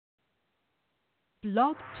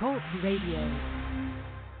Blog Talk Radio.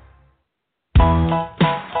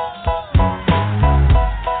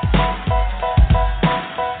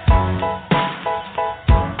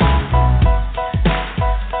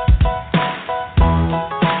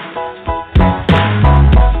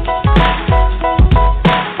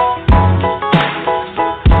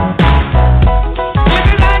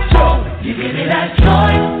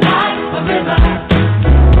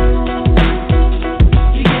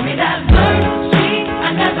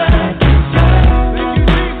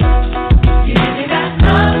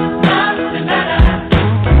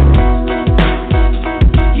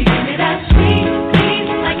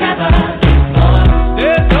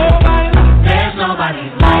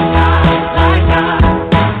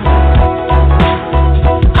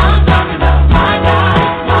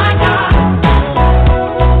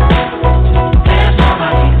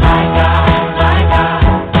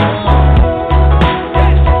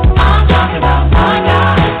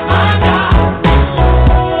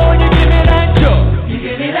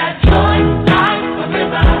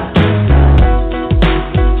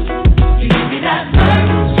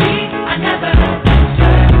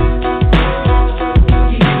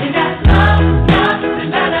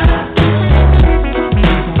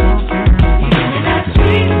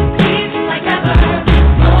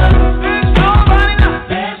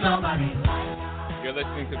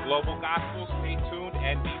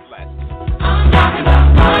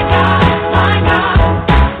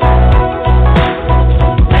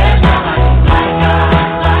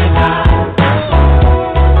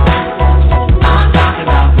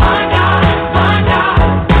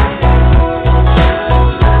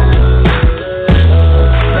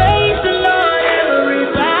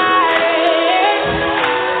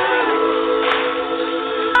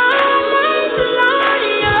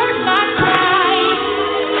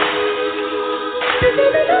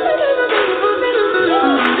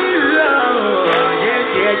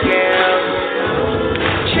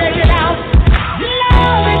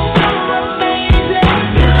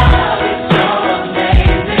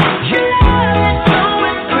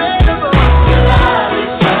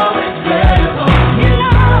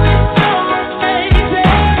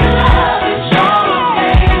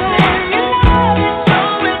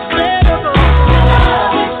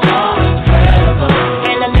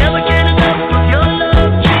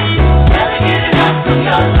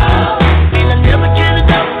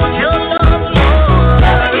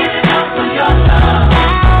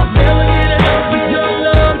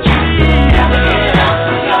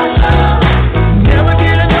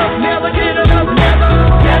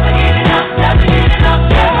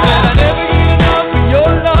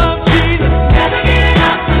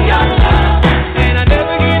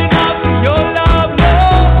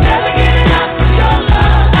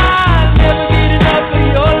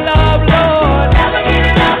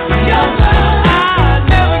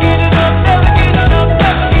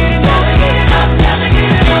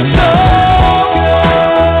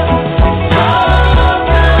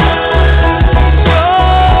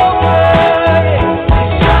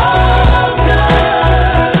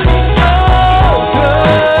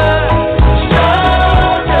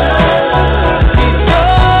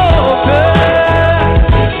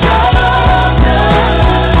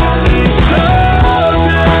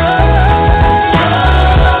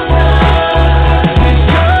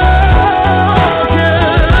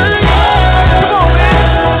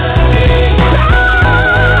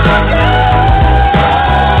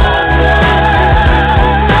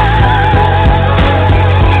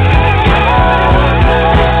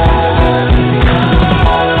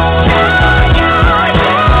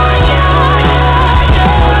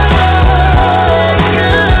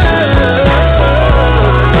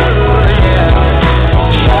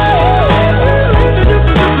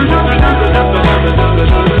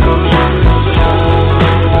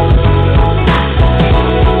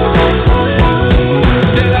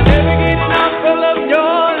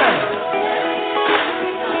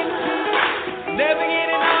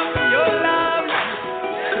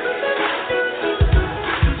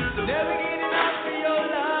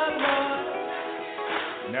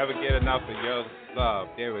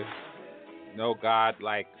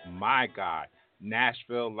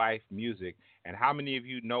 Nashville Life Music. And how many of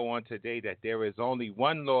you know on today that there is only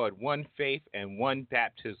one Lord, one faith, and one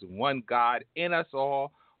baptism, one God in us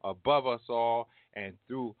all, above us all, and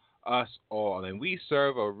through us all. And we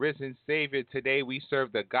serve a risen Savior today. We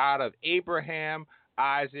serve the God of Abraham,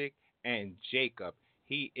 Isaac, and Jacob.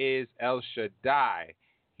 He is El Shaddai.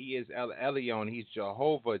 He is El Elyon. He's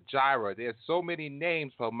Jehovah Jireh. There's so many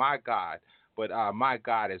names for my God, but my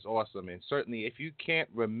God is awesome. And certainly if you can't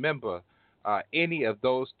remember any of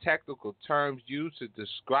those technical terms used to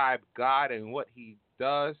describe God and what he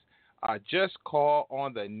does, just call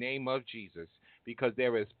on the name of Jesus, because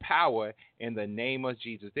there is power in the name of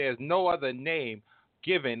Jesus. There is no other name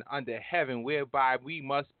given under heaven whereby we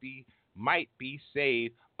might be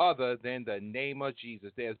saved other than the name of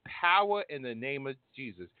Jesus. There's power in the name of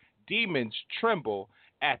Jesus. Demons tremble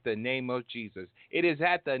at the name of Jesus. It is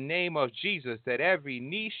at the name of Jesus that every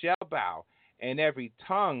knee shall bow and every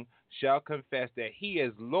tongue shall confess that he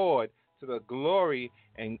is Lord, to the glory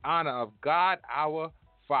and honor of God our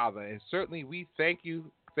Father. And certainly we thank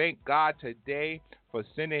God today for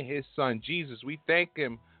sending his son Jesus. We thank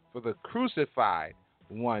him for the crucified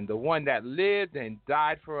one, the one that lived and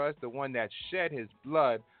died for us, the one that shed his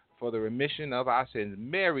blood for the remission of our sins,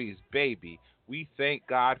 Mary's baby. We thank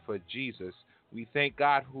God for Jesus. We thank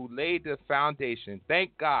God who laid the foundation.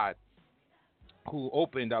 Thank God who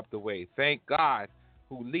opened up the way. Thank God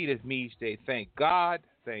who leadeth me each day. Thank God,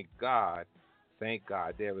 thank God, thank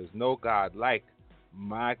God. There is no God like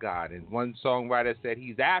my God. And one songwriter said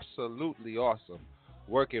he's absolutely awesome,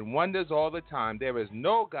 working wonders all the time. There is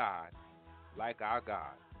no God like our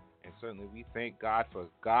God. And certainly we thank God for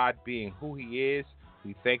God being who he is.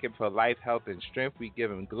 We thank him for life, health, and strength. We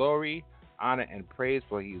give him glory, honor, and praise,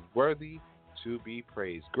 for he is worthy to be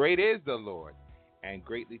praised. Great is the Lord, and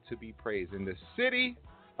greatly to be praised. In the city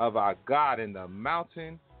of our God, in the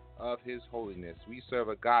mountain of his holiness, we serve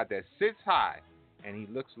a God that sits high and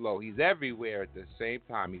he looks low. He's everywhere at the same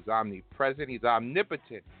time. He's omnipresent. He's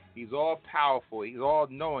omnipotent. He's all powerful. He's all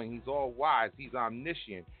knowing. He's all wise. He's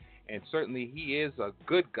omniscient. And certainly he is a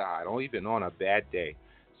good God, or even on a bad day.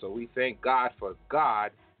 So we thank God for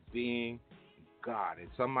God being God. And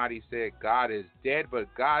somebody said God is dead,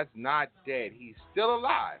 but God's not dead. He's still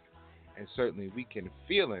alive. And certainly we can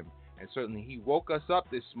feel him. And certainly he woke us up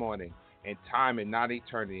this morning in time and not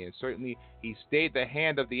eternity. And certainly he stayed the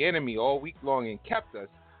hand of the enemy all week long and kept us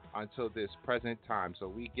until this present time. So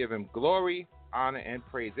we give him glory, honor, and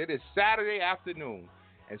praise. It is Saturday afternoon,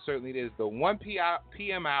 and certainly it is the 1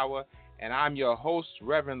 p.m. hour, and I'm your host,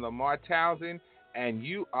 Reverend Lemarr Townsend, and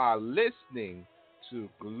you are listening to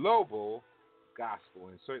Global Gospel.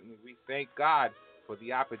 And certainly we thank God for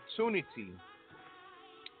the opportunity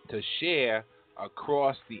to share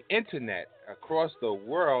across the internet, across the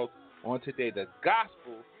world on today, the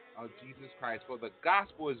gospel of Jesus Christ. For the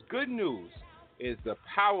gospel is good news, is the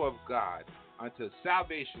power of God unto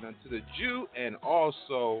salvation, unto the Jew and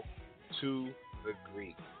also to the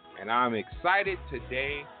Greek. And I'm excited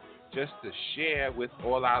today just to share with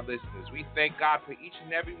all our listeners. We thank God for each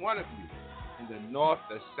and every one of you in the north,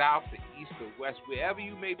 the south, the east, the west, wherever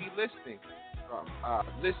you may be listening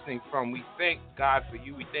from. We thank God for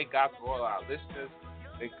you. We thank God for all our listeners.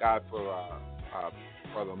 Thank God for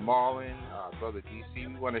Brother Marlon, Brother DC.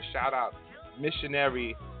 We want to shout out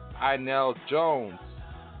missionary Inell Jones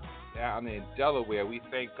down in Delaware. We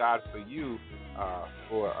thank God for you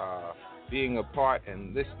for being a part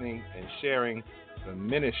and listening and sharing the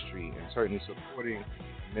ministry and certainly supporting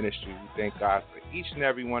the ministry. We thank God for each and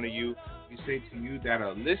every one of you. We say to you that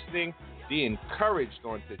are listening, be encouraged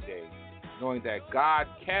on today, knowing that God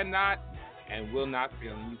cannot and will not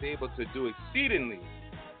fail. And he's able to do exceedingly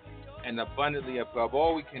and abundantly above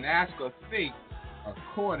all we can ask or think,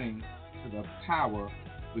 according to the power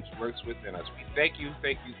which works within us. We thank you,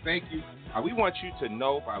 thank you, thank you. We want you to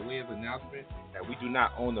know, by way of announcement, that we do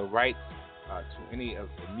not own the rights to any of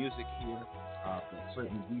the music here, but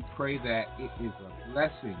certainly we pray that it is a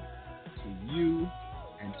blessing to you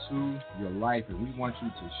and to your life, and we want you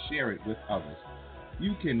to share it with others.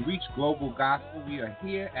 You can reach Global Gospel. We are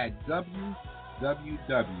here at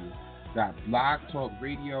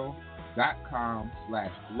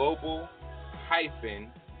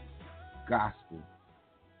www.blogtalkradio.com/global-gospel.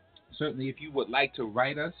 Certainly, if you would like to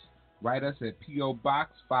write us at P.O.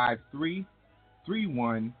 Box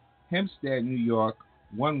 5331, Hempstead, New York,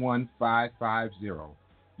 11550.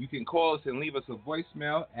 You can call us and leave us a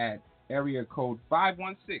voicemail at area code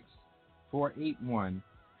 516-481-3187.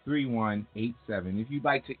 If you'd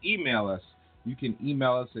like to email us, you can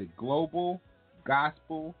email us at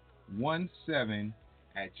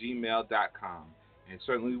globalgospel17@gmail.com. And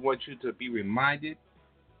certainly we want you to be reminded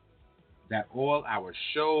that all our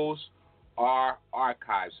shows are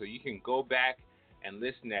archived, so you can go back and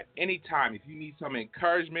listen at any time. If you need some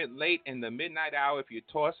encouragement late in the midnight hour, if you're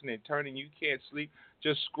tossing and turning, you can't sleep,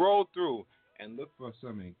 just scroll through and look for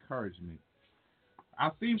some encouragement.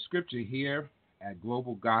 Our theme scripture here at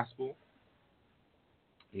Global Gospel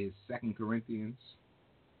is 2 Corinthians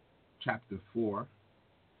chapter 4,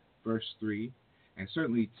 verse 3. And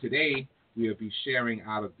certainly today we'll be sharing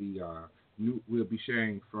out of the we'll be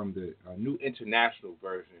sharing from the New International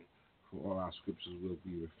Version. For all our scriptures, we'll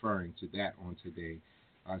be referring to that on today.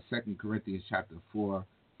 2 Corinthians chapter 4,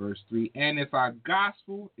 verse 3. And if our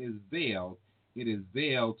gospel is veiled, it is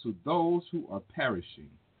veiled to those who are perishing.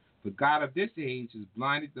 The God of this age has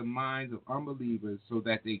blinded the minds of unbelievers so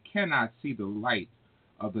that they cannot see the light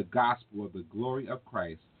of the gospel of the glory of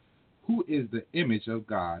Christ, who is the image of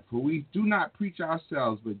God. For we do not preach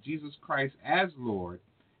ourselves, but Jesus Christ as Lord,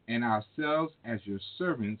 and ourselves as your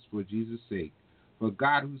servants for Jesus' sake. For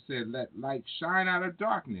God, who said, let light shine out of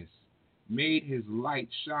darkness, made his light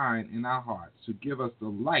shine in our hearts to give us the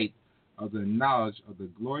light of the knowledge of the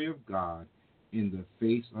glory of God in the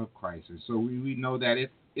face of Christ. And so we know that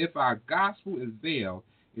if our gospel is veiled,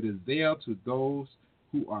 it is veiled to those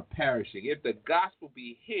who are perishing. If the gospel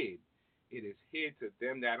be hid, it is hid to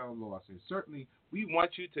them that are lost. And certainly we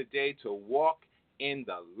want you today to walk in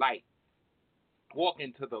the light. Walk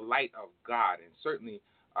into the light of God. And certainly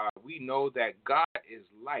we know that God is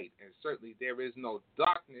light, and certainly there is no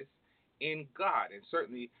darkness in God. And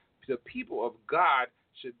certainly the people of God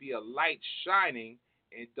should be a light shining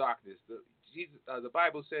in darkness. The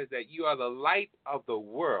Bible says that you are the light of the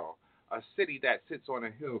world. A city that sits on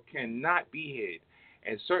a hill cannot be hid.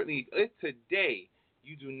 And certainly if today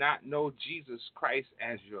you do not know Jesus Christ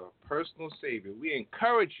as your personal Savior, we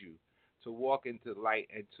encourage you to walk into light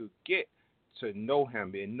and to get to know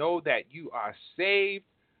him and know that you are saved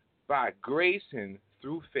by grace and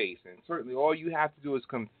through faith. And certainly all you have to do is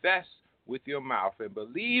confess with your mouth and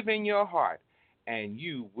believe in your heart, and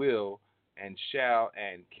you will and shall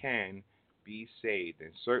and can be saved.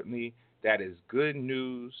 And certainly that is good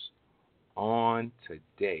news on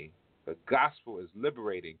today. The gospel is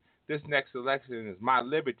liberating. This next selection is My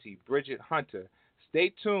Liberty, Bridget Hunter.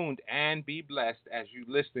 Stay tuned and be blessed as you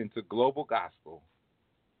listen to Global Gospel.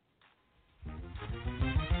 He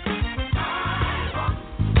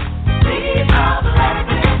saved my life.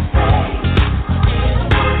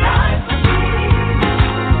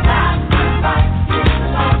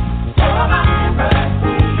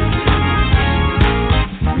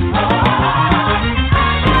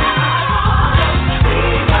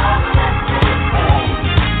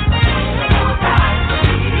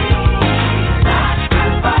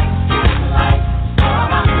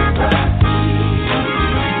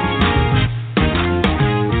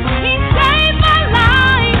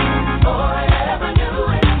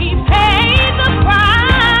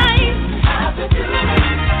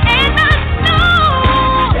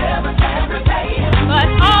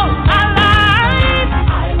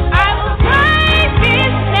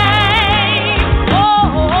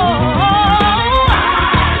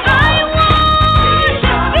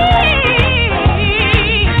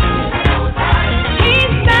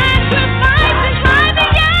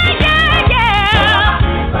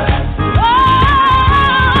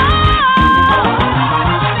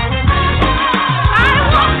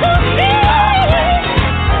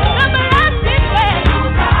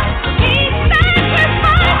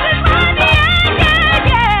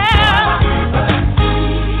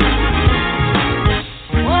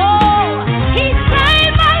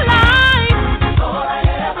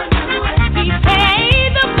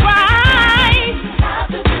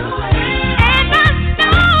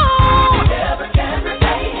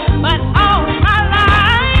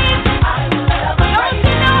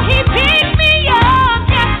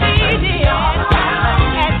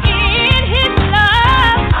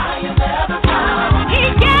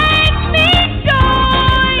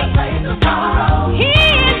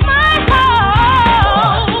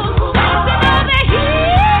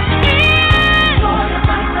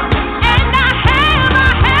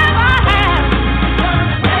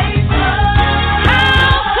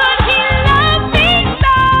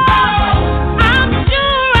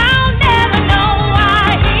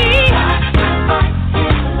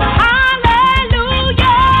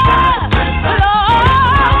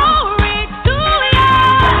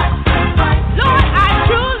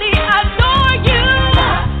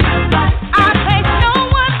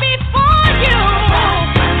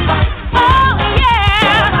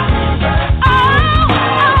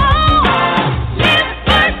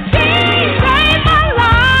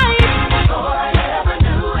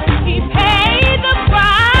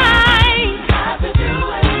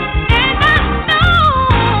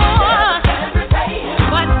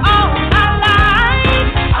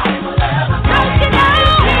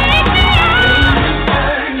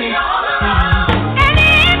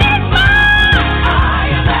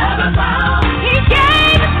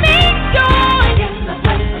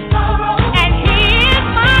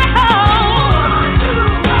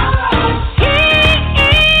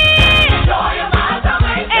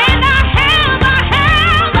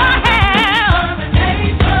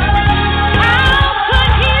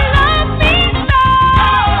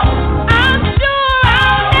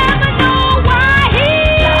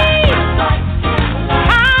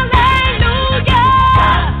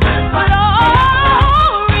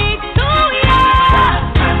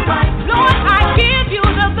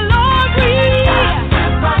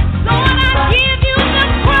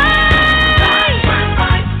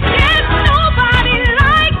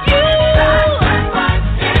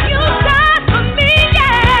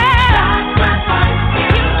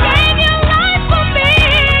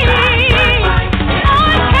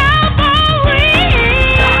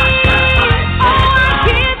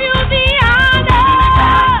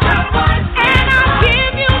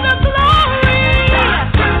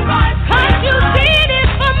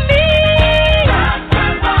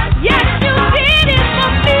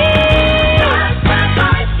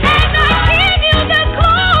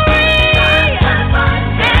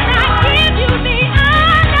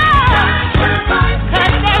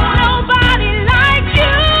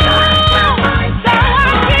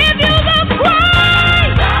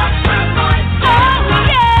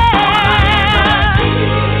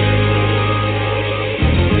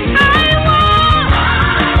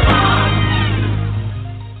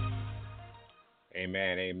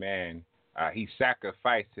 He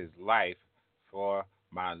sacrificed his life for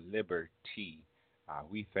my liberty.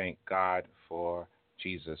 We thank God for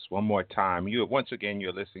Jesus. One more time. Once again,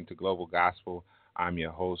 you're listening to Global Gospel. I'm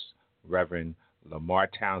your host, Reverend Lemarr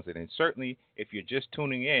Townsend. And certainly, if you're just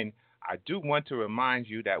tuning in, I do want to remind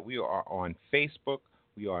you that we are on Facebook,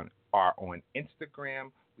 we are on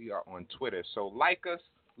Instagram, we are on Twitter. So like us,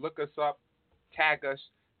 look us up, tag us,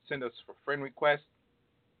 send us a friend request.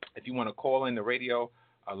 If you want to call in the radio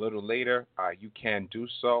a little later, you can do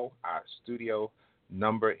so. Our studio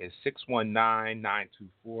number is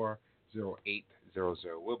 619-924-0800.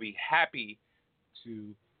 We'll be happy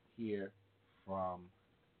to hear from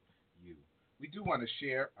you. We do want to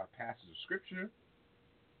share a passage of Scripture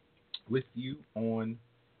with you on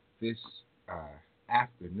this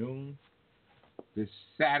afternoon, this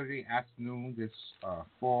Saturday afternoon, this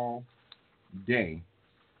fall day.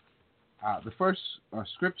 The first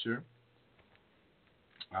scripture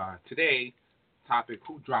today, topic,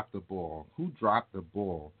 who dropped the ball? Who dropped the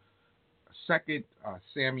ball? 2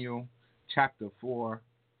 Samuel chapter 4,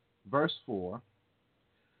 verse 4.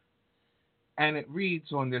 And it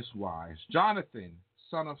reads on this wise: Jonathan,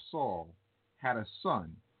 son of Saul, had a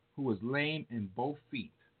son who was lame in both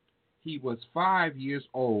feet. He was 5 years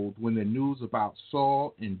old when the news about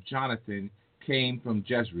Saul and Jonathan came from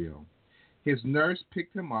Jezreel. His nurse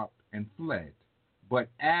picked him up and fled, but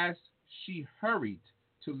as she hurried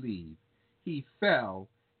to leave, he fell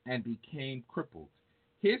and became crippled.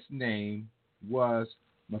 His name was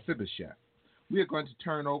Mephibosheth. We are going to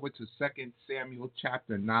turn over to 2 Samuel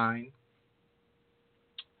chapter 9,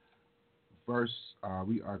 verse.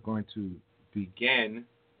 We are going to begin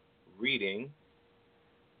reading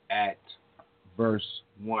at verse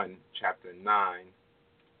 1, chapter 9,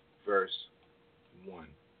 verse 1.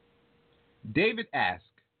 David asked,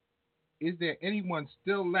 "Is there anyone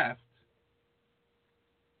still left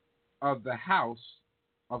of the house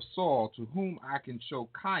of Saul to whom I can show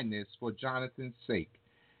kindness for Jonathan's sake?"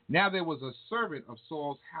 Now there was a servant of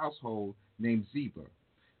Saul's household named Ziba.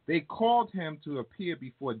 They called him to appear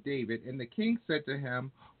before David, and the king said to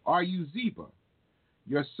him, "Are you Ziba?"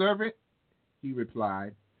 "Your servant," he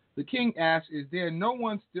replied. The king asked, "Is there no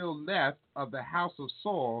one still left of the house of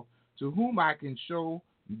Saul to whom I can show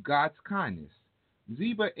God's kindness?"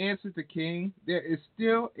 Ziba answered the king, "There is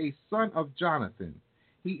still a son of Jonathan.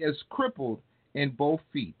 He is crippled in both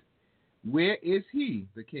feet." "Where is he?"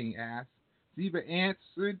 the king asked. Ziba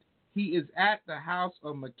answered, "He is at the house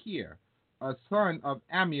of Machir, a son of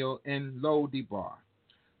Amiel in Lo-debar."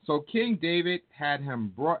 So King David had him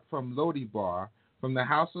brought from Lo-debar, from the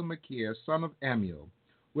house of Machir, son of Amiel.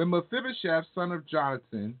 When Mephibosheth, son of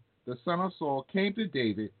Jonathan, the son of Saul, came to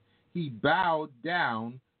David, he bowed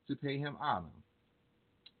down to pay him honor.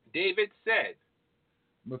 David said,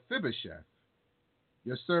 "Mephibosheth."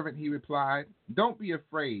 "Your servant," he replied. "Don't be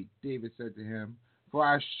afraid," David said to him, "for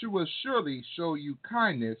I will surely show you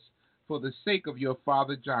kindness for the sake of your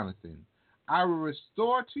father Jonathan. I will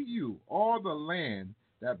restore to you all the land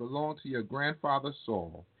that belonged to your grandfather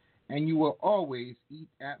Saul, and you will always eat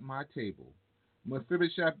at my table."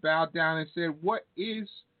 Mephibosheth bowed down and said, "What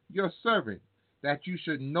is your servant that you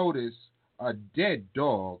should notice a dead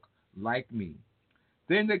dog like me?"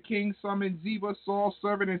 Then the king summoned Ziba, Saul's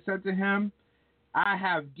servant, and said to him, "I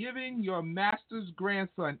have given your master's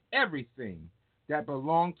grandson everything that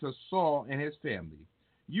belonged to Saul and his family.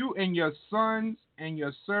 You and your sons and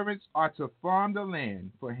your servants are to farm the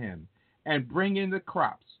land for him and bring in the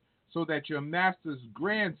crops, so that your master's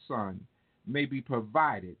grandson may be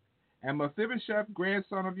provided. And Mephibosheth,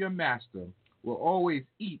 grandson of your master, will always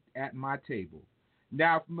eat at my table."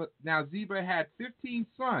 Now Ziba had 15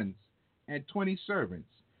 sons and 20 servants.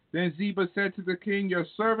 Then Ziba said to the king, "Your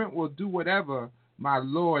servant will do whatever my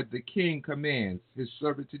lord the king commands his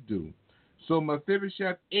servant to do." So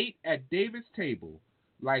Mephibosheth ate at David's table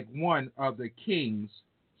like one of the king's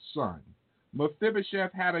sons.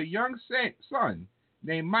 Mephibosheth had a young son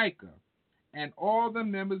named Micah, and all the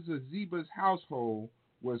members of Ziba's household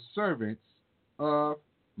were servants of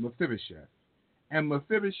Mephibosheth. And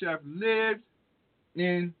Mephibosheth lived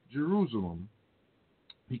in Jerusalem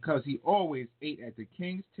because he always ate at the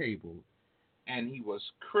king's table, and he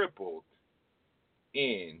was crippled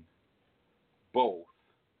in both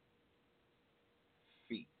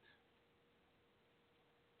feet.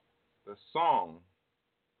 The song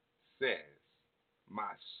says,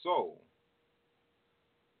 "My soul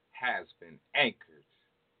has been anchored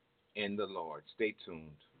in the Lord." Stay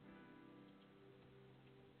tuned.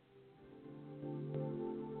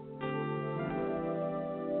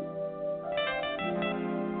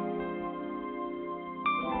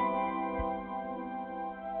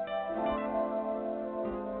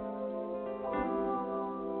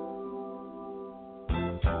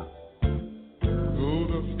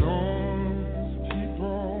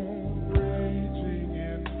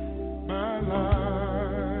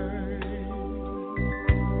 life.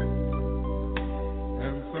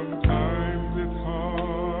 And sometimes it's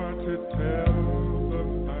hard to tell the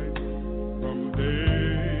night from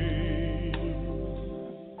day.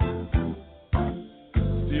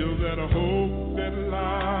 Still that hope that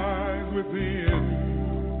lies within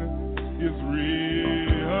is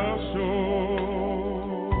reassured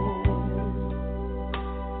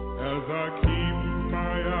as I keep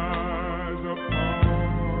my eyes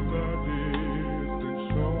upon the distant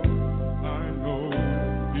shore. I know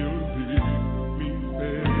He'll lead me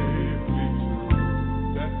safely to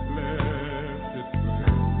that blessed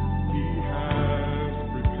place He has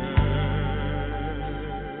prepared.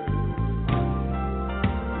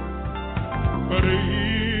 But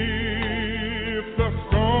if the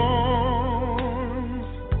storms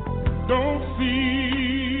don't cease,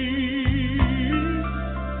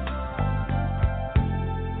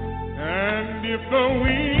 and if the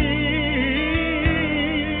winds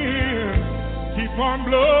keep on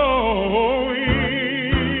blowing,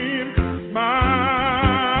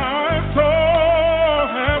 my soul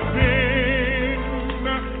has been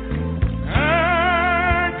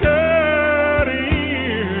anchored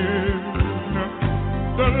in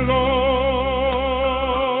the Lord.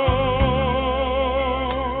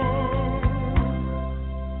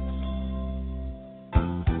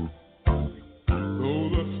 Though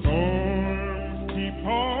the storms keep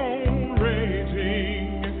on raging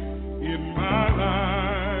in my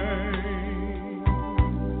life,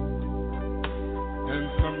 and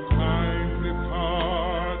sometimes it's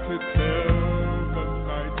hard to tell the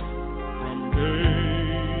night from day.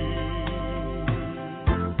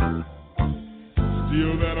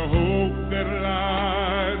 Still that hope that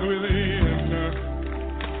lies within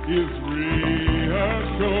is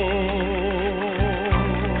reassured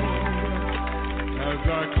as I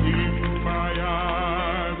keep my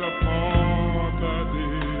eyes upon the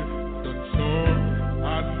distant shore. I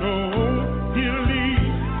know He'll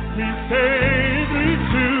lead me safely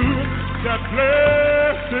to that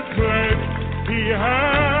blessed place He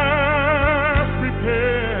has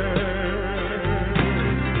prepared.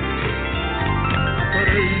 But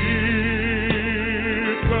if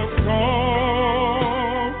the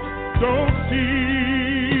storm don't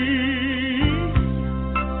cease,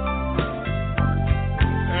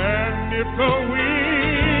 and if the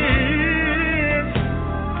winds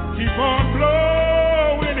keep on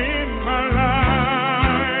blowing in my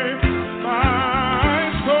life,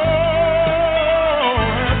 my soul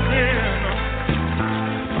has been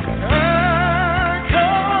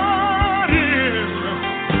anchored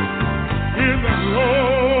in the Lord.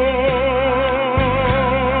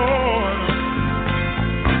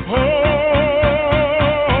 Oh,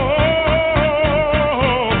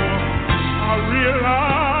 I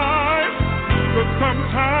realize that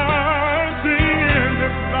sometimes in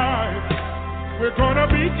this life we're gonna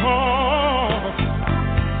be tossed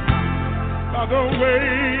by the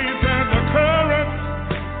waves and the currents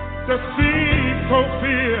that seem so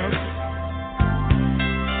fierce.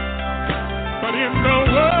 But in the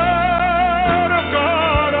Word of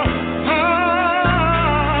God,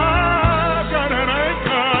 I've got an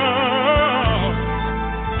anchor,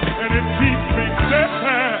 and it keeps me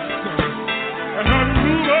steadfast and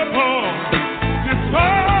unmovable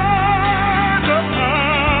despite the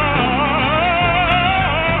tide.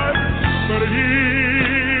 But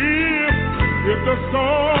if the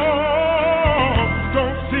storms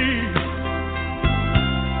don't cease,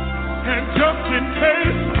 and just in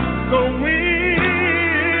case the wind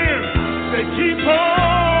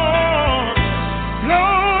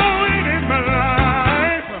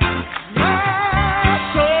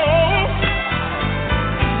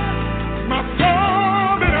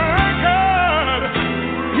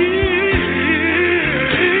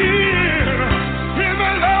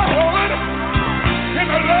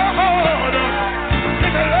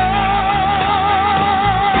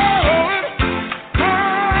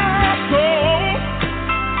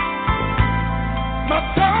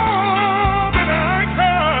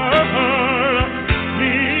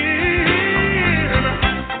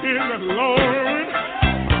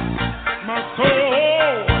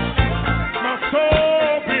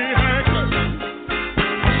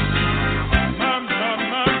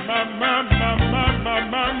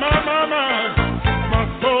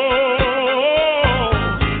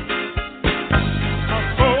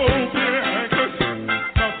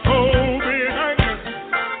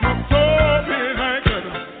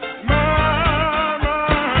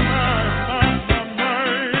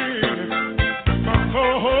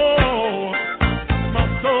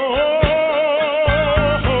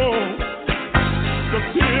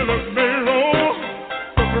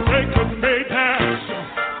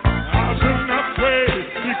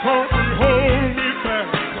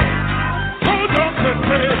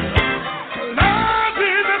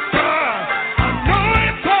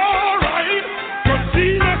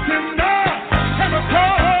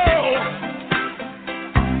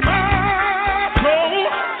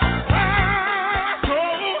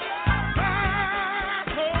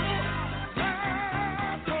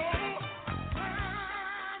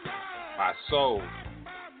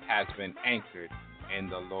has been anchored in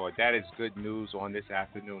the Lord. That is good news on this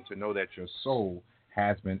afternoon, to know that your soul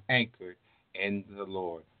has been anchored in the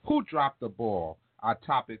Lord. Who dropped the ball? Our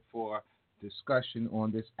topic for discussion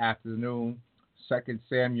on this afternoon, 2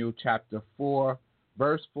 Samuel chapter 4,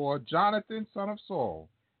 verse 4. Jonathan, son of Saul,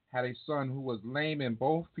 had a son who was lame in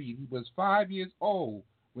both feet. He was 5 years old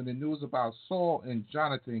when the news about Saul and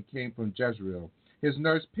Jonathan came from Jezreel. His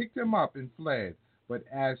nurse picked him up and fled, but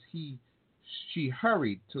as she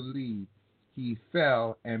hurried to leave, he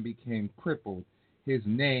fell and became crippled. His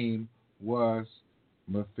name was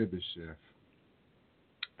Mephibosheth.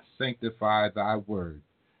 Sanctify thy word.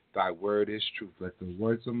 Thy word is truth. Let the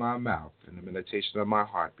words of my mouth and the meditation of my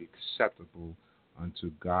heart be acceptable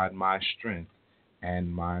unto God, my strength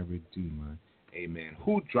and my Redeemer. Amen.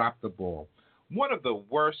 Who dropped the ball? One of the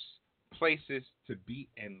worst places to be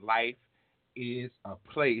in life is a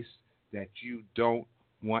place that you don't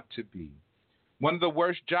want to be. One of the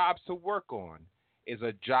worst jobs to work on is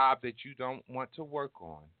a job that you don't want to work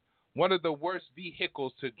on. One of the worst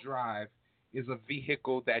vehicles to drive is a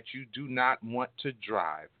vehicle that you do not want to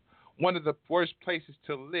drive. One of the worst places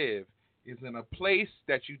to live is in a place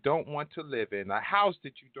that you don't want to live in, a house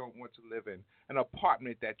that you don't want to live in, an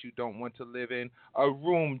apartment that you don't want to live in, a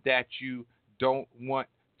room that you don't want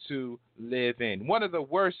to live in. One of the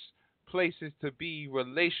worst places to be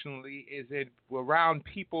relationally is around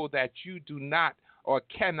people that you do not or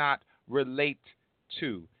cannot relate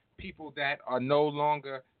to, people that are no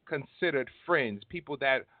longer considered friends, people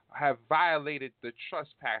that have violated the trust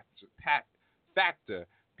factor,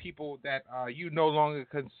 people that you no longer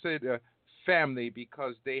consider family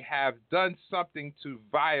because they have done something to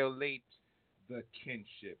violate the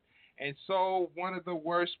kinship. And so one of the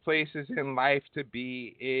worst places in life to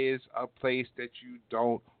be is a place that you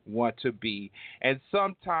don't want to be. And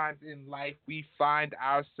sometimes in life we find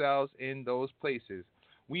ourselves in those places.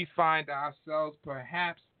 We find ourselves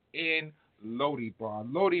perhaps in Lemarr.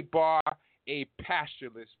 Lemarr, a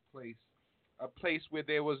pastureless place, a place where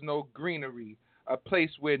there was no greenery, a place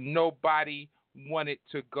where nobody wanted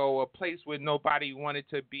to go, a place where nobody wanted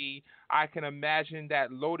to be. I can imagine that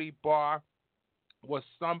Lemarr was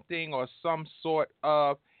something or some sort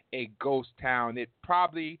of a ghost town. It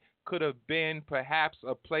probably could have been perhaps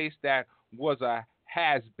a place that was a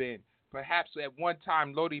has-been. Perhaps at one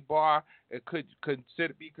time Lemarr could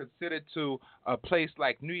be considered to a place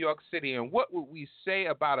like New York City. And what would we say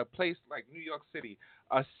about a place like New York City?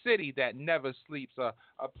 A city that never sleeps, a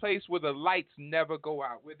place where the lights never go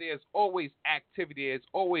out, where there's always activity, there's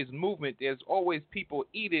always movement, there's always people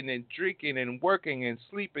eating and drinking and working and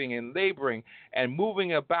sleeping and laboring and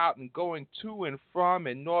moving about and going to and from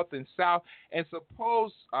and north and south. And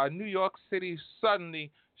suppose New York City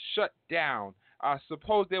suddenly shut down.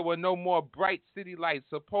 Suppose there were no more bright city lights.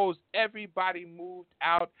 Suppose everybody moved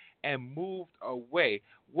out and moved away.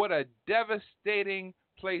 What a devastating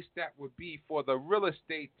place that would be for the real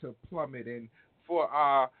estate to plummet and for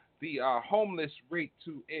the homeless rate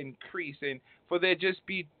to increase and for there just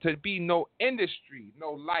to be no industry,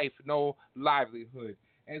 no life, no livelihood.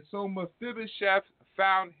 And so Mephibosheth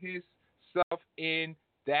found himself in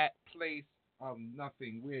that place of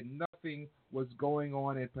nothing, where nothing was going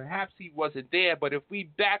on, and perhaps he wasn't there. But if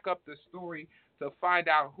we back up the story to find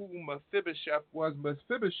out who Mephibosheth was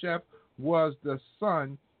the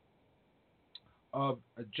son of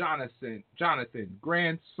Jonathan,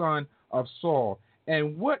 grandson of Saul.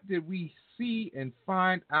 And what did we see and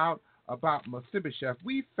find out about Mephibosheth?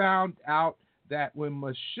 We found out that when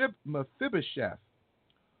Mephibosheth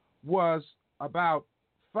was about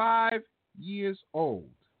 5 years old,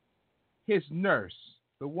 his nurse,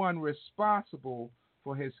 the one responsible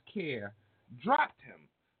for his care, dropped him.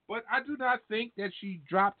 But I do not think that she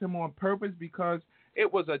dropped him on purpose, because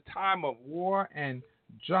it was a time of war, and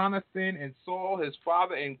Jonathan and Saul, his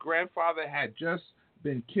father and grandfather, had just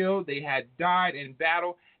been killed. They had died in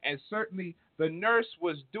battle, and certainly the nurse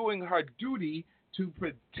was doing her duty to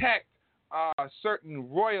protect certain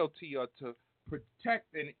royalty, or to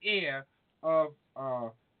protect an heir of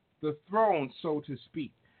the throne, so to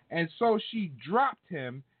speak. And so she dropped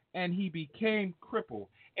him, and he became crippled.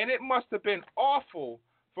 And it must have been awful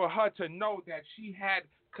for her to know that she had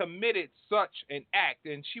committed such an act,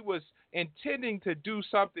 and she was intending to do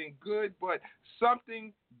something good, but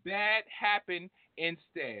something bad happened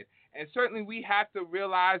instead. And certainly we have to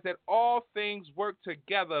realize that all things work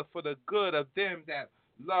together for the good of them that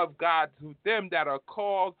love God, to them that are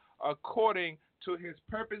called according to his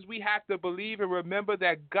purpose. We have to believe and remember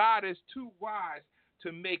that God is too wise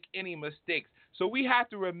to make any mistakes. So we have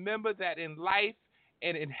to remember that in life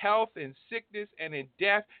and in health and sickness and in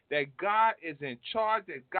death, that God is in charge,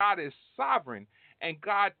 that God is sovereign. and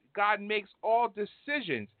God makes all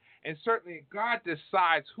decisions. And certainly God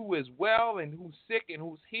decides who is well and who's sick and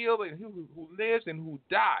who's healed and who lives and who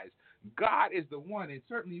dies. God is the one. And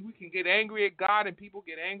certainly we can get angry at God, and people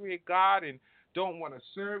get angry at God and don't want to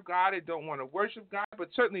serve God and don't want to worship God. But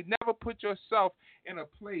certainly never put yourself in a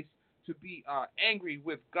place to be angry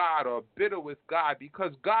with God or bitter with God,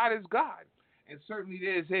 because God is God. And certainly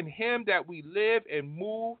it is in Him that we live and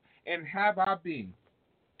move and have our being.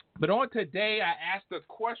 But on today, I asked the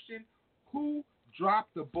question, who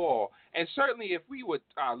dropped the ball? And certainly if we would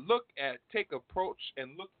take approach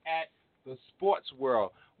and look at the sports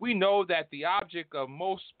world, we know that the object of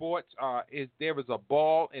most sports is there is a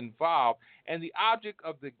ball involved, and the object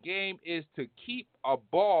of the game is to keep a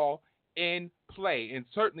ball in play, and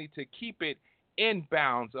certainly to keep it in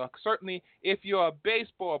bounds. Certainly, if you're a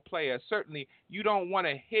baseball player, certainly you don't want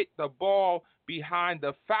to hit the ball behind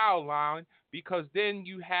the foul line, because then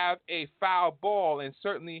you have a foul ball, and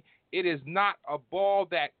certainly it is not a ball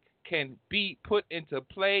that can be put into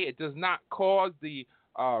play. It does not cause the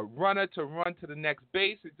runner to run to the next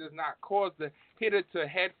base. It does not cause the hitter to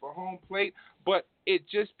head for home plate, but it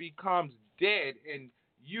just becomes dead and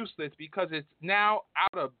useless because it's now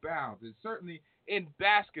out of bounds. And certainly in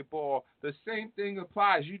basketball, the same thing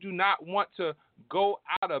applies. You do not want to go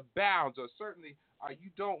out of bounds, or certainly you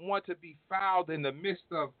don't want to be fouled in the midst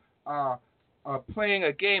of playing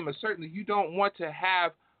a game, or certainly you don't want to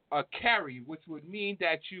have a carry, which would mean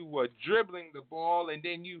that you were dribbling the ball and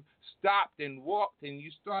then you stopped and walked and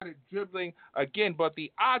you started dribbling again. But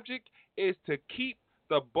the object is to keep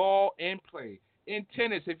the ball in play. In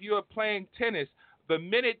tennis, if you are playing tennis, the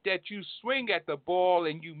minute that you swing at the ball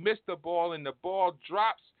and you miss the ball and the ball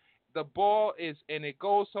drops, the ball is, and it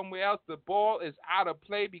goes somewhere else, the ball is out of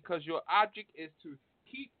play, because your object is to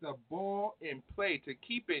keep the ball in play, to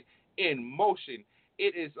keep it in motion.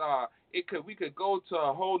 It is we could go to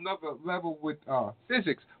a whole nother level with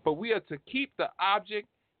physics, but we are to keep the object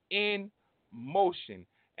in motion.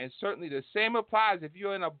 And certainly the same applies if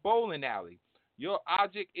you're in a bowling alley. Your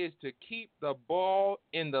object is to keep the ball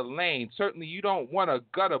in the lane. Certainly you don't want a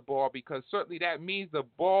gutter ball, because certainly that means the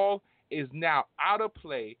ball is now out of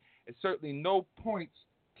play, and certainly no points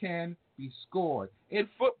can be scored. In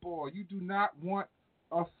football, you do not want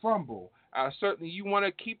a fumble. Certainly you want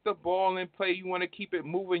to keep the ball in play. You want to keep it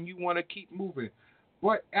moving. You want to keep moving.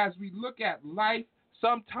 But as we look at life,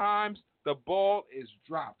 sometimes the ball is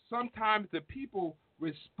dropped. Sometimes the people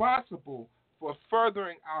responsible for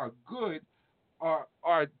furthering our good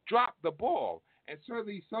are drop the ball. And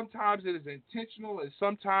certainly sometimes it is intentional and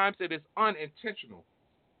sometimes it is unintentional.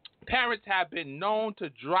 Parents have been known to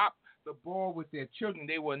drop the ball with their children.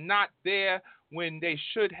 They were not there when they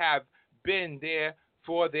should have been there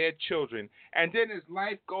for their children. And then as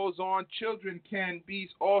life goes on, children can be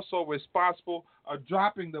also responsible of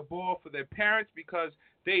dropping the ball for their parents, because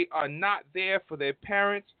they are not there for their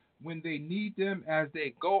parents when they need them as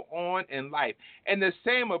they go on in life. And the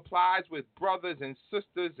same applies with brothers and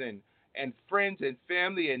sisters and friends and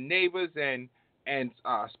family and neighbors and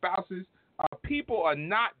spouses. People are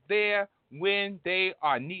not there when they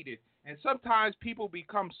are needed. And sometimes people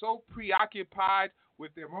become so preoccupied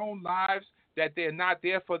with their own lives that they're not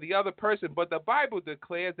there for the other person. But the Bible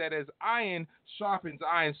declares that as iron sharpens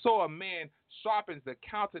iron, so a man sharpens the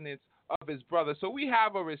countenance of his brother. So we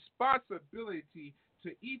have a responsibility to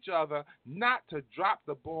each other not to drop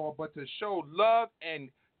the ball, but to show love and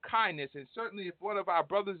kindness. And certainly if one of our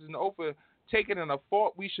brothers is overtaken in a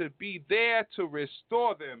fault, we should be there to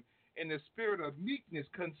restore them in the spirit of meekness,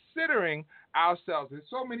 considering ourselves. And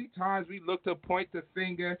so many times we look to point the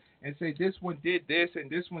finger and say this one did this and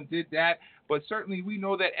this one did that, but certainly we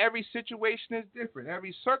know that every situation is different.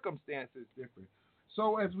 Every circumstance is different.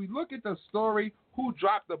 So as we look at the story, who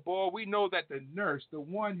dropped the ball, we know that the nurse, the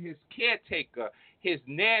one, his caretaker, his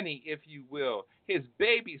nanny, if you will, his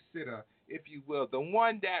babysitter, if you will, the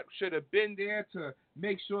one that should have been there to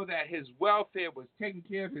make sure that his welfare was taken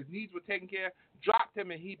care of, his needs were taken care of, dropped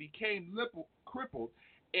him, and he became crippled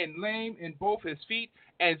and lame in both his feet,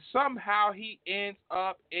 and somehow he ends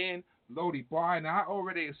up in Lodi Bar. And I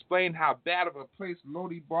already explained how bad of a place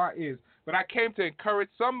Lodi Bar is, but I came to encourage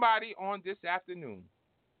somebody on this afternoon.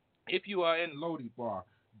 If you are in Lodi Bar,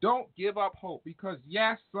 don't give up hope, because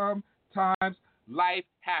yes, sometimes life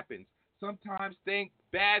happens. Sometimes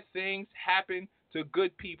bad things happen to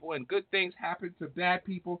good people, and good things happen to bad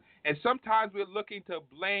people. And sometimes we're looking to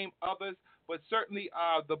blame others, but certainly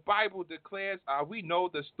the Bible declares, we know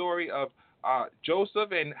the story of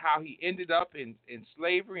Joseph and how he ended up in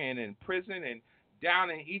slavery and in prison and down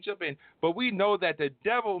in Egypt, but we know that the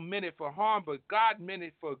devil meant it for harm, but God meant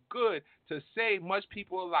it for good to save much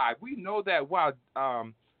people alive. We know that while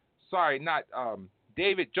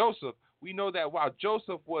Joseph, we know that while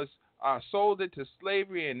Joseph was sold into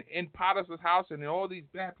slavery and in Potiphar's house and in all these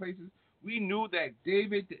bad places, we knew that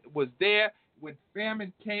David was there. When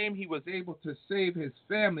famine came, he was able to save his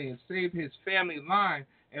family and save his family line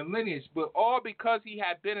and lineage, but all because he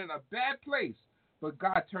had been in a bad place, but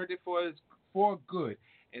God turned it for good.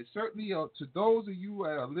 And certainly to those of you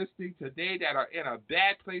that are listening today that are in a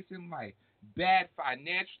bad place in life, bad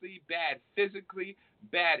financially, bad physically,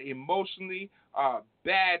 bad emotionally,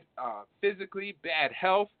 bad physically, bad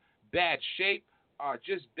health, bad shape,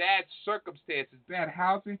 just bad circumstances, bad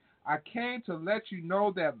housing, I came to let you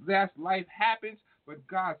know that life happens, but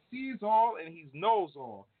God sees all and he knows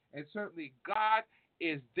all. And certainly God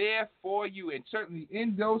is there for you. And certainly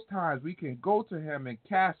in those times we can go to him and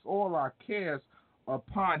cast all our cares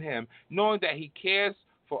upon him, knowing that he cares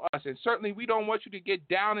for us. And certainly we don't want you to get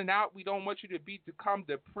down and out. We don't want you to become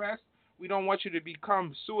depressed. We don't want you to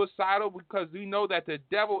become suicidal, because we know that the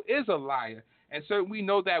devil is a liar. And certainly we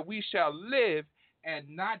know that we shall live and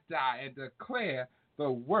not die and declare the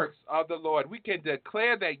works of the Lord. We can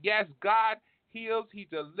declare that, yes, God heals, he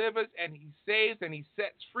delivers, and he saves, and he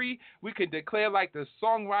sets free. We can declare like the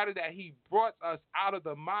songwriter that he brought us out of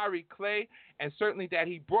the miry clay, and certainly that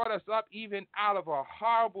he brought us up even out of a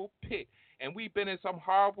horrible pit. And we've been in some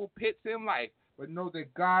horrible pits in life, but know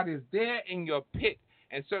that God is there in your pit,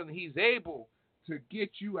 and certainly he's able to get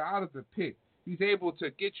you out of the pit. He's able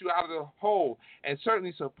to get you out of the hole. And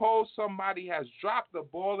certainly suppose somebody has dropped the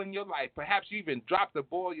ball in your life. Perhaps you even dropped the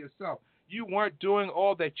ball yourself. You weren't doing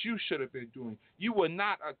all that you should have been doing. You were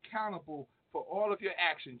not accountable for all of your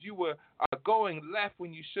actions. You were going left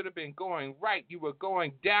when you should have been going right. You were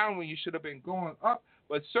going down when you should have been going up.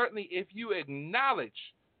 But certainly if you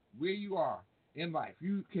acknowledge where you are in life,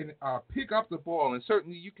 you can pick up the ball, and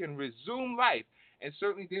certainly you can resume life. And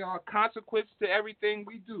certainly there are consequences to everything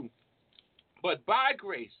we do. But by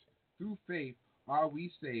grace, through faith, are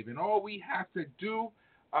we saved. And all we have to do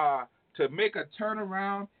to make a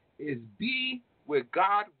turnaround is be where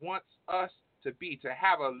God wants us to be, to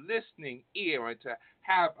have a listening ear and to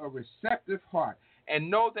have a receptive heart.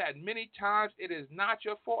 And know that many times it is not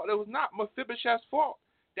your fault. It was not Mephibosheth's fault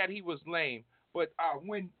that he was lame. But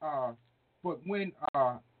when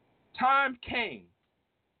time came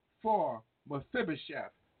for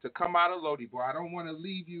Mephibosheth to come out of Lodebar, I don't want to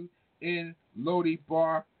leave you in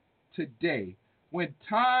Lodebar today. When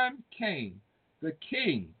time came, the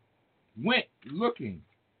king went looking.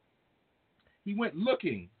 He went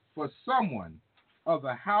looking for someone of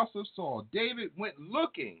the house of Saul. David went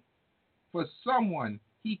looking for someone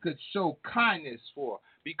he could show kindness for,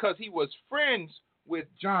 because he was friends with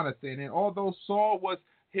Jonathan. And although Saul was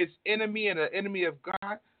his enemy and an enemy of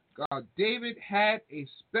God, David had a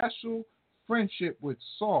special friendship with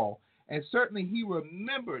Saul. And certainly he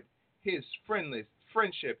remembered his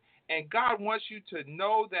friendship. And God wants you to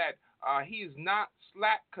know that he is not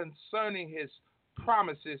slack concerning his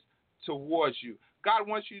promises towards you. God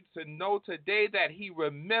wants you to know today that he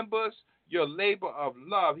remembers your labor of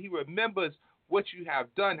love. He remembers what you have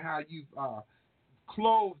done, how you've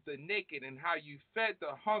clothed the naked, and how you fed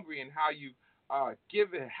the hungry, and how you've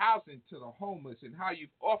given housing to the homeless, and how you've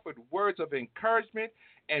offered words of encouragement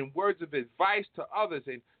and words of advice to others,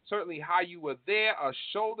 and certainly how you were there, a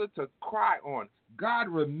shoulder to cry on. God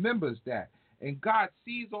remembers that, and God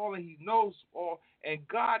sees all, and he knows all, and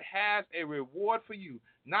God has a reward for you.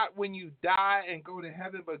 Not when you die and go to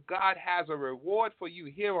heaven, but God has a reward for you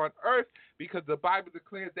here on earth, because the Bible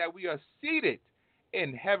declares that we are seated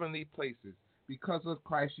in heavenly places because of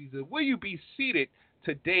Christ Jesus. Will you be seated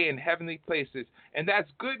today in heavenly places? And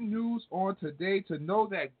that's good news on today, to know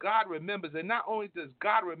that God remembers. And not only does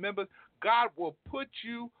God remember, God will put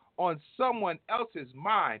you on someone else's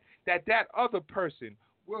mind, that other person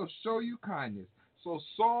will show you kindness. So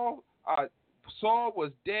Saul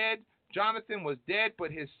was dead, Jonathan was dead,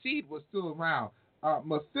 but his seed was still around,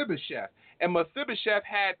 Mephibosheth. And Mephibosheth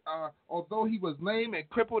had, although he was lame and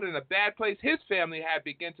crippled in a bad place, his family had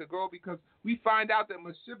begun to grow, because we find out that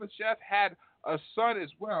Mephibosheth had a son as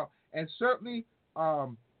well. And certainly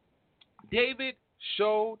David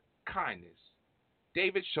showed kindness.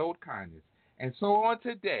 David showed kindness. And so on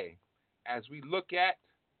today, as we look at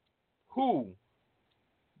who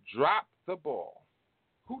dropped the ball.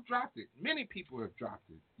 Who dropped it? Many people have dropped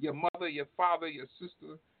it. Your mother, your father, your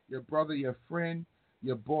sister, your brother, your friend,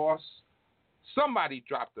 your boss. Somebody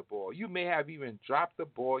dropped the ball. You may have even dropped the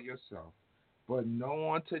ball yourself. But know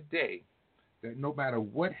on today that no matter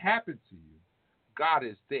what happened to you, God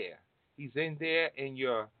is there. He's in there in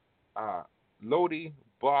your Lodi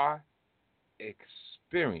Bar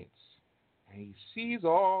experience. And he sees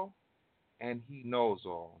all and he knows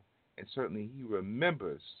all. And certainly he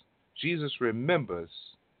remembers. Jesus remembers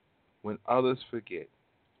when others forget.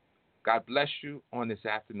 God bless you on this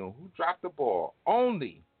afternoon. Who dropped the ball?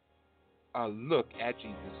 Only a look at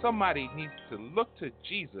Jesus. Somebody needs to look to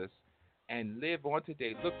Jesus and live on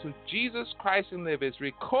today. Look to Jesus Christ and live. It's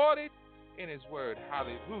recorded in his word.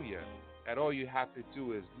 Hallelujah. That all you have to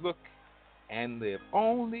do is look and live.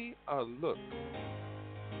 Only a look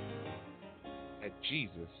at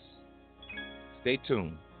Jesus. Stay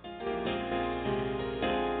tuned.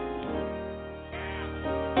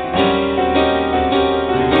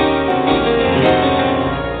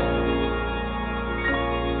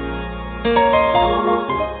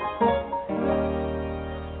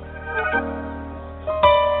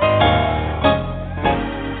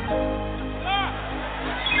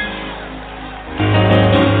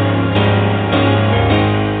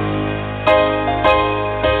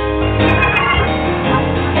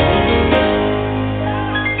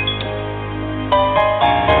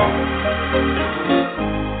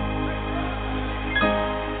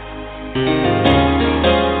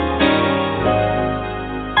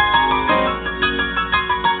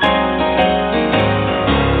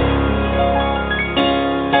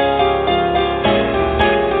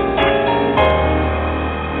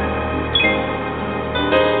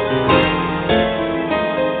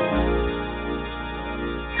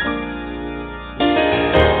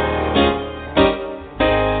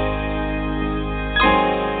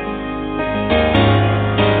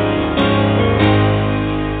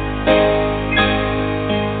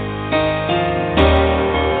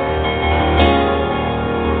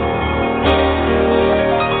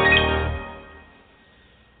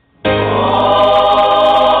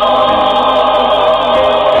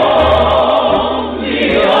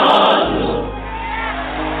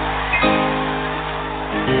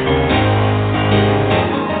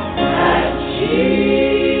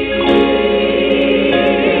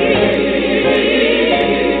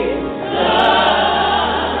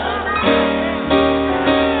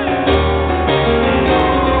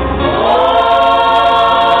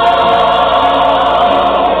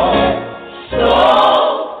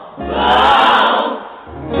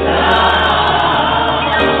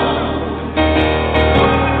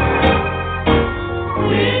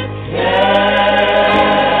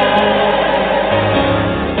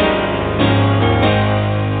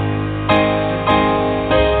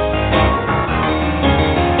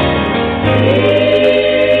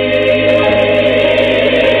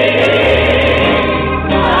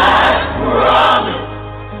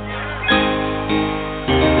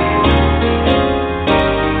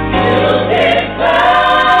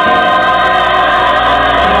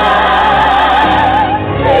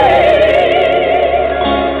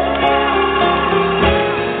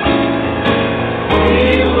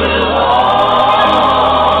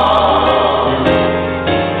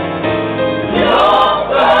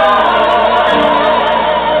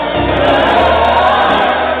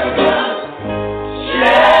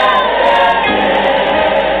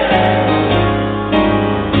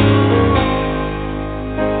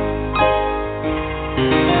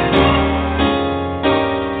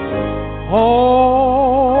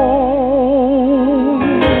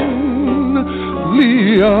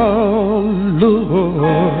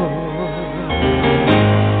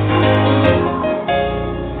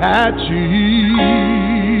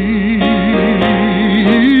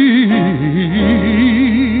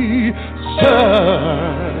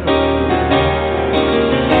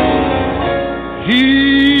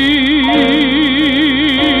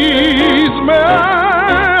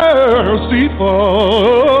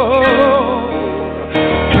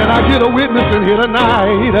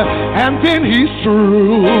 And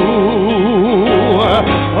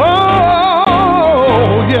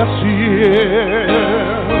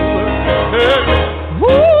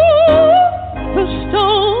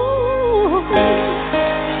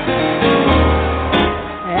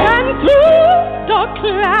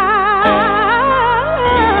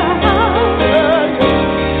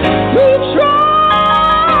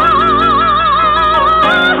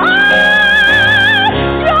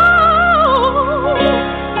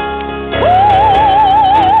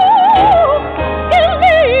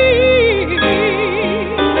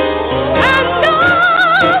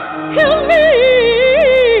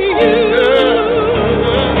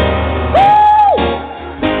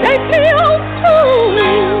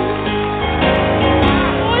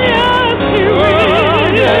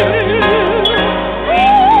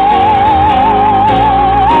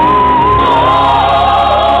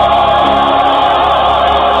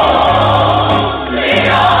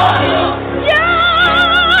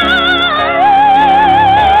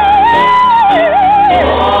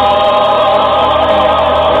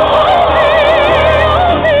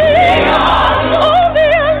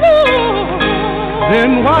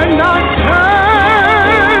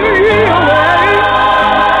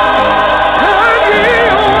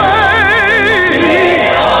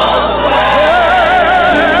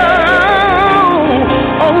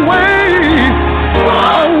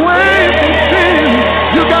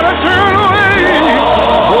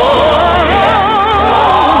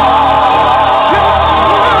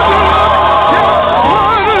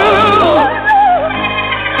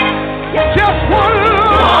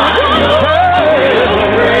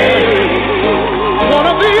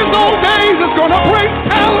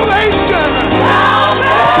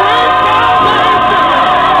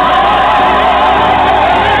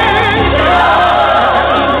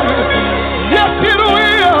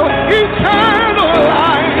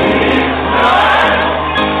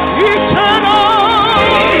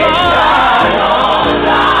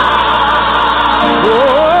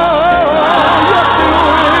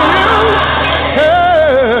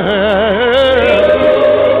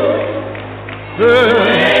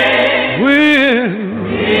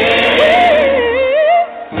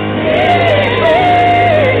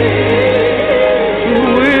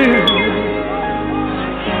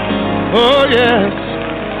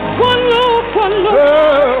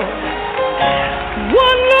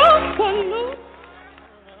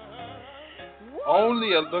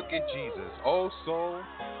only a look at Jesus. Oh, soul,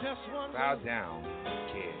 bow down,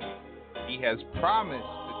 care. He has promised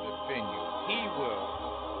to defend you. He will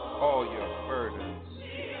all your burdens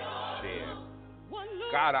share.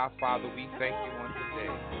 God, our Father, we thank you on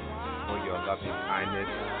today for your loving kindness.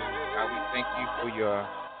 God, we thank you for your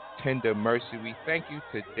tender mercy. We thank you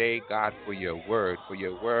today, God, for your word. For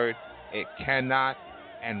your word, it cannot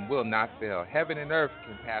and will not fail. Heaven and earth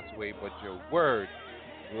can pass away, but your word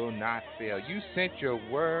will not fail. You sent your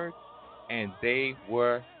word, and they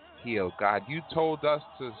were healed. God, you told us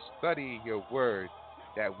to study your word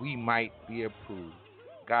that we might be approved.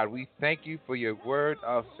 God, we thank you for your word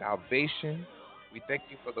of salvation. We thank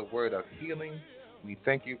you for the word of healing. We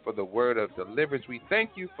thank you for the word of deliverance. We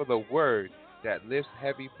thank you for the word that lifts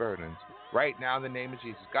heavy burdens. Right now, in the name of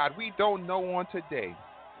Jesus. God, we don't know on today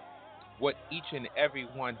what each and every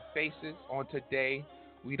one faces on today.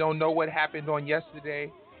 We don't know what happened on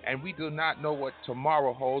yesterday, and we do not know what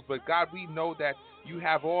tomorrow holds. But God, we know that you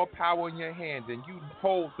have all power in your hands, and you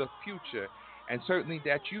hold the future, and certainly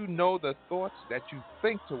that you know the thoughts that you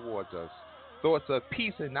think towards us, thoughts of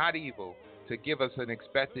peace and not evil, to give us an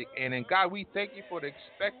expected end. And God, we thank you for the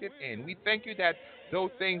expected end. We thank you that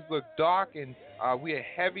though things look dark and we are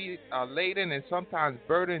heavy laden and sometimes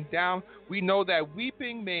burdened down, we know that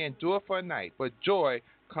weeping may endure for a night, but joy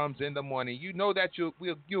comes in the morning. You know that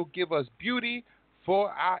you'll give us beauty for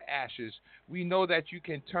our ashes. We know that you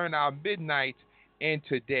can turn our midnight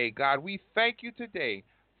into day. God, we thank you today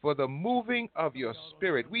for the moving of your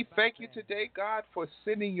spirit. We thank you today, God, for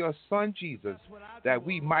sending your son Jesus, that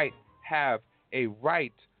we might have a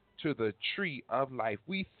right to the tree of life.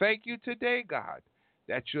 We thank you today, God,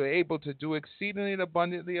 that you're able to do exceedingly and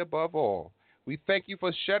abundantly above all. We thank you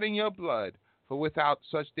for shedding your blood, for without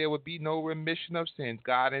such there would be no remission of sins,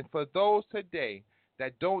 God. And for those today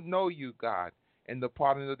that don't know you, God, and the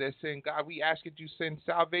pardon of their sin, God, we ask that you send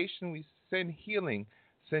salvation, we send healing,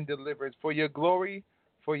 send deliverance for your glory,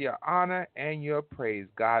 for your honor, and your praise,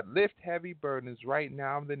 God. Lift heavy burdens right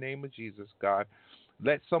now in the name of Jesus, God.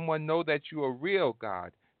 Let someone know that you are real,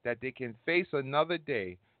 God, that they can face another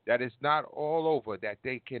day, that it's not all over, that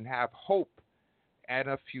they can have hope and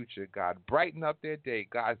a future, God. Brighten up their day,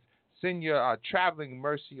 God. Send your traveling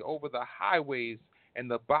mercy over the highways and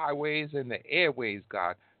the byways and the airways,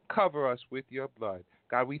 God. Cover us with your blood.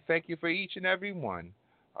 God, we thank you for each and every one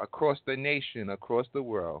across the nation, across the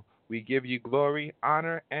world. We give you glory,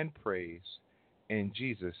 honor, and praise. In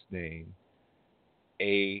Jesus' name,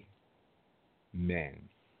 amen.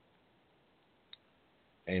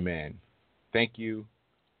 Amen. Thank you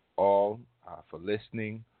all for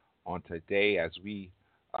listening on today as we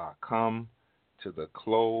come to the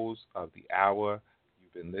close of the hour.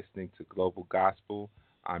 You've been listening to Global Gospel.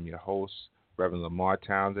 I'm your host, Reverend Lemarr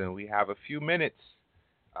Townsend, and we have a few minutes,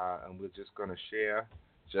 and we're just going to share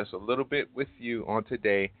just a little bit with you on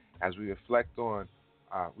today as we reflect on.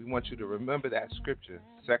 We want you to remember that scripture,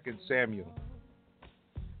 2 Samuel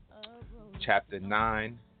chapter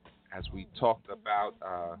 9, as we talked about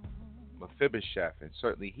Mephibosheth, and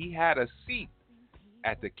certainly he had a seat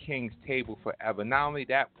at the king's table forever. Not only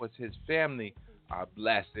that, was his family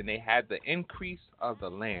blessed, and they had the increase of the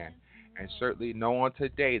land. And certainly know on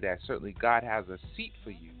today that certainly God has a seat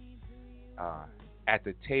for you at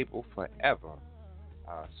the table forever,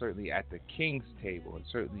 certainly at the king's table, and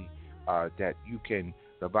certainly that you can,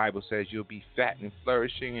 the Bible says, you'll be fat and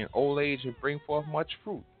flourishing in old age and bring forth much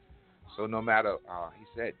fruit. So no matter, he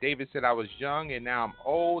said, David said, I was young and now I'm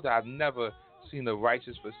old. I've never seen the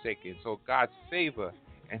righteous forsaken. So God's favor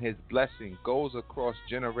and his blessing goes across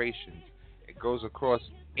generations. It goes across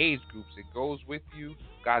age groups. It goes with you.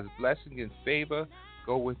 God's blessing and favor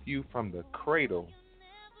go with you from the cradle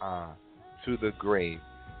to the grave.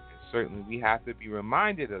 And certainly we have to be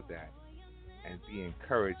reminded of that and be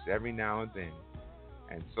encouraged every now and then.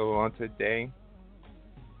 And so on today,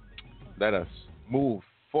 let us move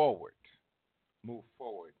forward. Move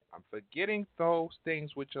forward. I'm forgetting those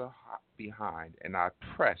things which are behind, and I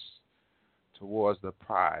press towards the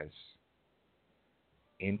prize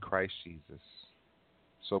in Christ Jesus.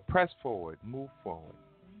 So press forward, move forward.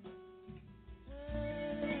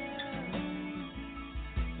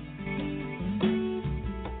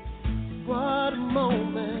 What a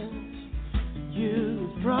moment, you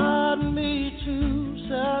brought me to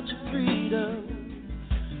such a freedom.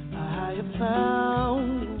 I have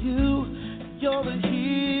found in you. You're the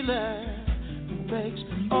healer who makes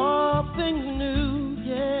all things new.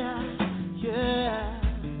 Yeah, yeah,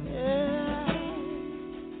 yeah.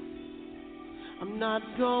 I'm not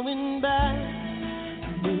going back,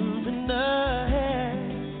 I'm moving ahead.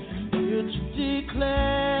 Here to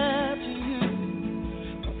declare to you,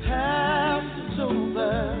 my past is over.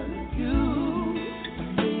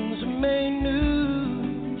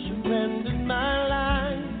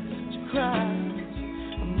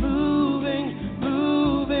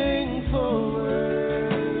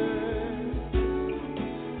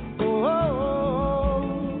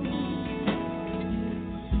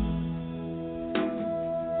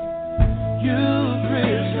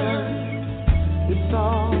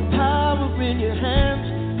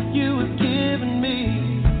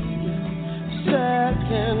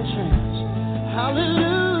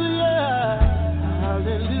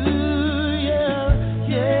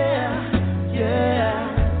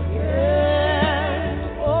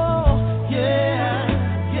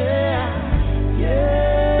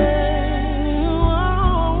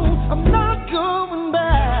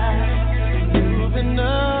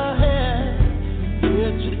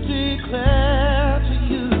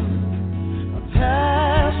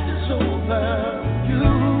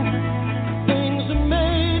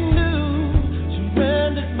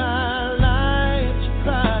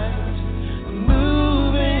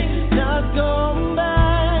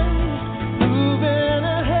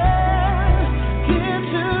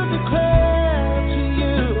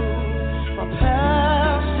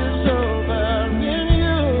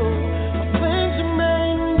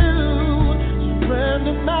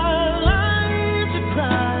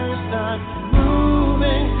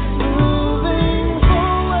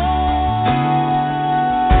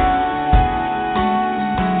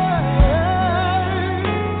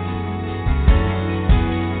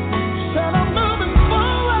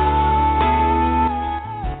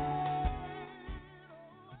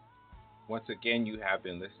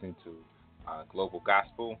 been listening to Global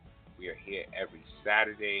Gospel. We are here every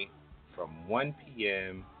Saturday from 1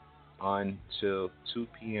 p.m. until 2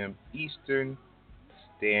 p.m. Eastern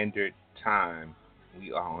Standard Time.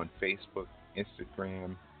 We are on Facebook,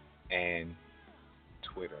 Instagram, and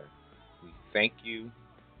Twitter. We thank you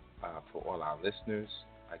for all our listeners.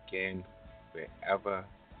 Again, wherever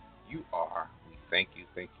you are, we thank you.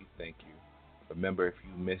 Remember, if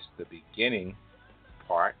you missed the beginning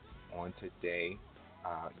part on today,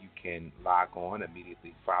 you can log on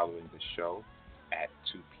immediately following the show at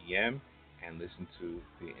 2 p.m. and listen to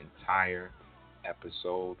the entire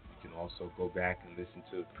episode. You can also go back and listen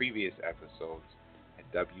to previous episodes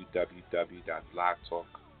at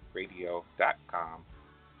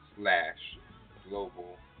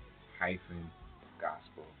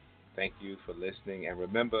www.blogtalkradio.com/global-gospel. Thank you for listening, and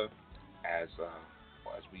remember, as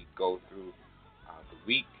we go through the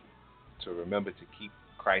week, to remember to keep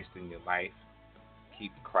Christ in your life,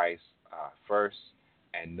 keep Christ first,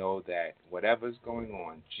 and know that whatever's going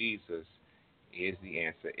on, Jesus is the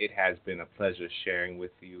answer. It has been a pleasure sharing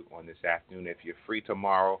with you on this afternoon. If you're free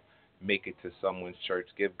tomorrow, make it to someone's church.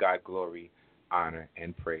 Give God glory, honor,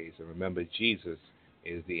 and praise. And remember, Jesus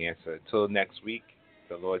is the answer. Until next week,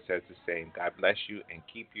 the Lord says the same. God bless you and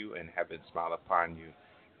keep you, and heaven smile upon you.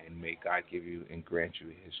 And may God give you and grant you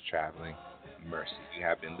his traveling mercy. You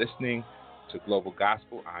have been listening to Global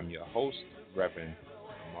Gospel. I'm your host, Reverend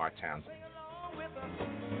Lemarr Townsend.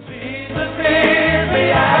 Jesus is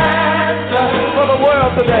the answer for the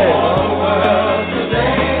world today.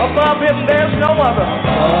 Above him there's no other.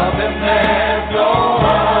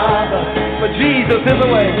 But Jesus is the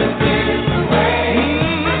way. Let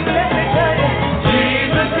me tell you,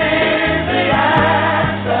 Jesus is the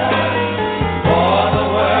answer for the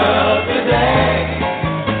world today.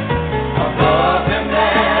 Above him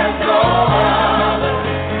there's no other.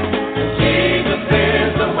 Jesus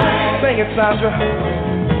is the way. Sing it, Sandra.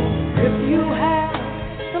 If you have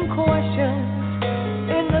some questions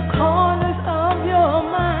in the corners of your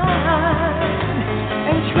mind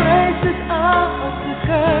and traces of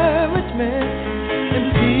discouragement and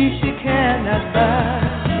peace you cannot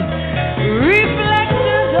find,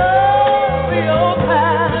 reflections of your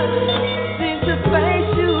past seem to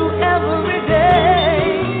face you every day,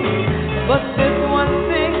 but this one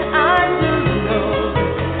thing I do know,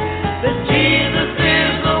 that Jesus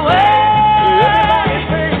is the way.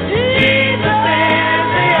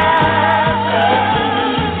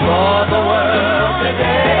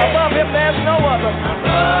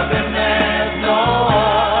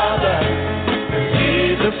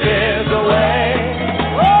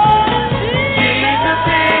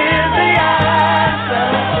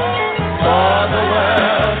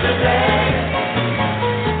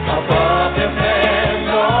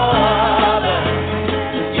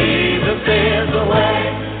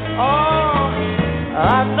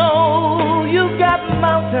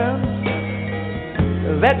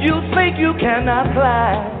 That you think you cannot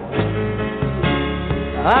climb.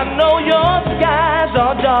 I know your skies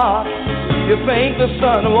are dark. You think the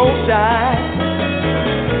sun won't shine.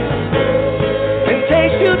 In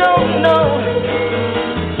case you don't know,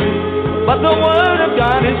 but the word of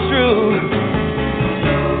God is true,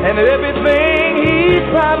 and everything he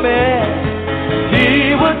promised,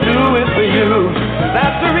 he will do it for you.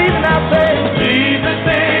 That's the reason I say Jesus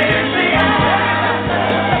is the answer.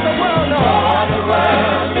 Let the world know.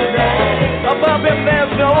 Above him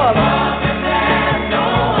there's no other.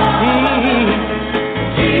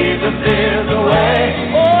 Jesus is the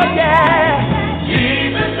way. Oh yeah.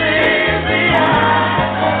 Jesus is the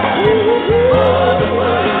answer for the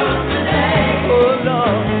world today. Oh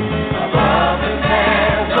Lord. Above him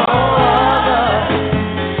there's no other.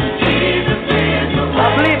 Jesus is the way. I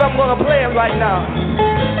believe I'm going to play it right now.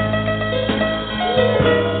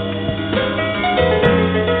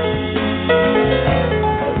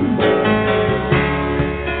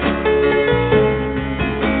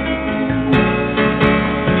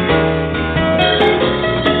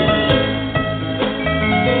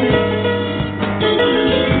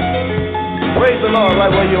 Praise the Lord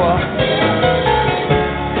right where you are.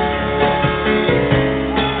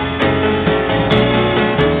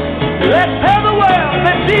 Let's tell the world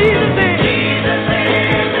that Jesus is. Jesus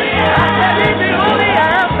is the answer. He's the only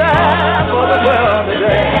answer for the world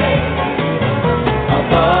today.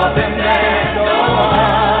 Above him there's no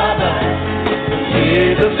other.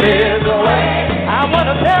 Jesus is the way. I want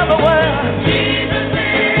to tell the world. Jesus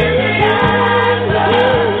is the answer.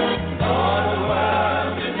 For the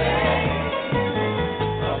world today.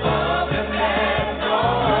 Above him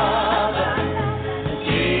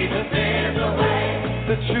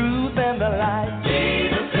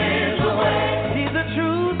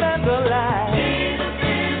is the light. Jesus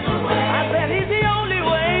is the way. I said he's the only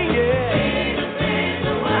way, yeah. Jesus is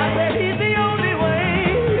the way. I said he's the only way,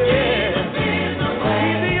 yeah. Jesus is the way.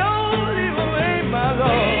 He's the only way, my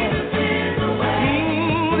Lord. Jesus is the way.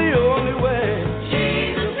 The only way.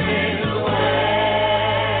 Jesus is the way.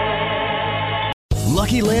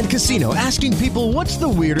 Lucky Land Casino, asking people, what's the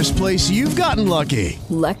weirdest place you've gotten lucky?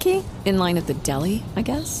 Lucky? In line at the deli, I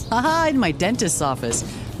guess? Aha, in my dentist's office.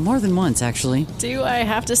 More than once, actually. Do I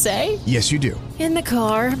have to say? Yes, you do. In the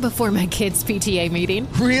car before my kids' PTA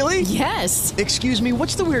meeting. Really? Yes. Excuse me,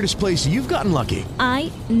 what's the weirdest place you've gotten lucky?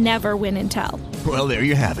 I never win and tell. Well, there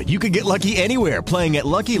you have it. You can get lucky anywhere, playing at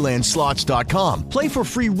LuckyLandSlots.com. Play for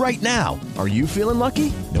free right now. Are you feeling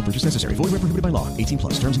lucky? No purchase necessary. Void where prohibited by law.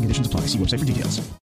 18+. Terms and conditions apply. See website for details.